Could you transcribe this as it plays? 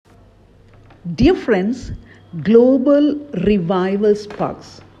Dear friends, Global Revival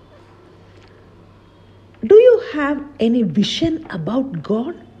Sparks. Do you have any vision about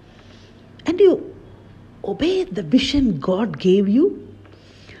God? And you obey the vision God gave you?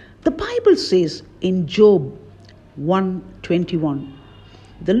 The Bible says in Job 1:21,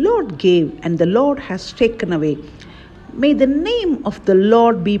 the Lord gave and the Lord has taken away. May the name of the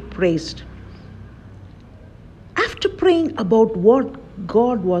Lord be praised. After praying about what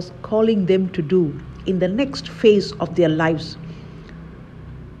God was calling them to do in the next phase of their lives,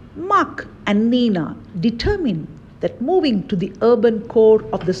 Mark and Nina determined that moving to the urban core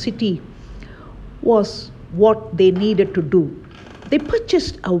of the city was what they needed to do. They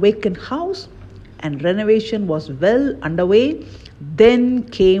purchased a vacant house and renovation was well underway. Then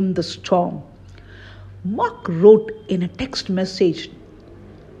came the storm. Mark wrote in a text message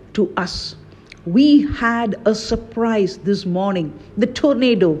to us, "We had a surprise this morning. The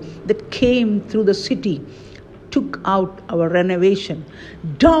tornado that came through the city took out our renovation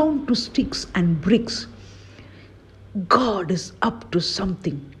down to sticks and bricks. God is up to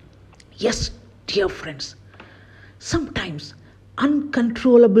something." Yes, dear friends, sometimes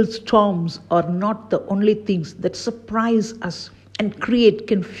uncontrollable storms are not the only things that surprise us and create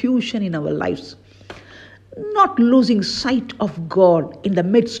confusion in our lives. Not losing sight of God in the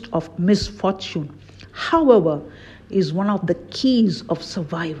midst of misfortune, however, is one of the keys of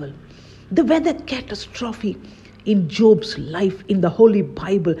survival. The weather catastrophe in Job's life in the Holy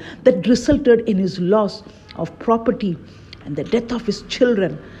Bible that resulted in his loss of property and the death of his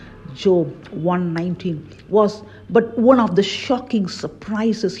children, Job 1:19, was but one of the shocking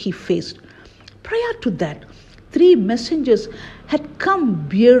surprises he faced. Prior to that, 3 messengers had come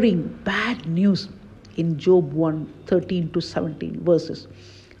bearing bad news in Job 1:13-17 verses.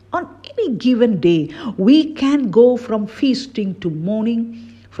 On any given day, we can go from feasting to mourning,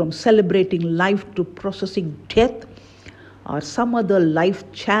 from celebrating life to processing death, or some other life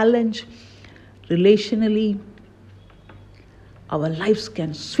challenge. Relationally, our lives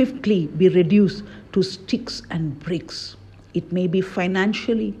can swiftly be reduced to sticks and bricks. It may be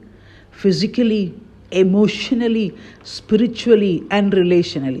financially, physically, emotionally, spiritually, and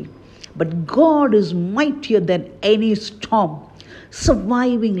relationally. But God is mightier than any storm.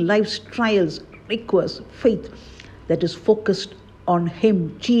 Surviving life's trials requires faith that is focused on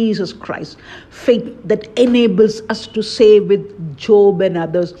Him, Jesus Christ. Faith that enables us to say with Job and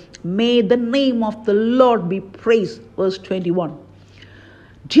others, "May the name of the Lord be praised." Verse 21.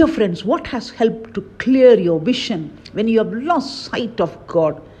 Dear friends, what has helped to clear your vision when you have lost sight of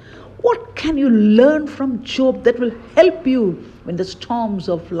God? What can you learn from Job that will help you when the storms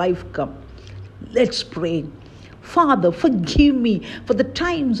of life come? Let's pray. Father, forgive me for the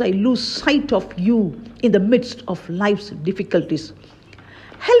times I lose sight of you in the midst of life's difficulties.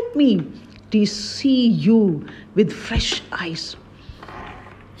 Help me to see you with fresh eyes.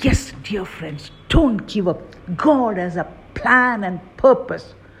 Yes, dear friends, don't give up. God has a plan and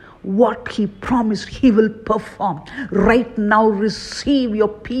purpose. What He promised, He will perform. Right now, receive your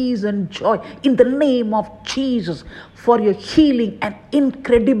peace and joy in the name of Jesus for your healing and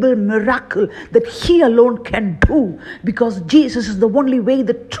incredible miracle that He alone can do, because Jesus is the only way,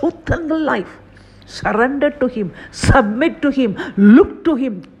 the truth, and the life. Surrender to Him, submit to Him, look to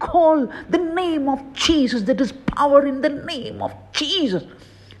Him, call the name of Jesus. That is power in the name of Jesus.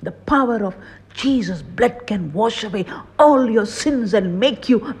 The power of Jesus' blood can wash away all your sins and make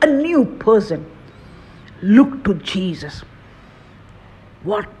you a new person. Look to Jesus.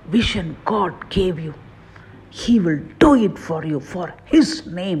 What vision God gave you, He will do it for you for His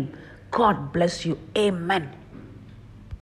name. God bless you. Amen.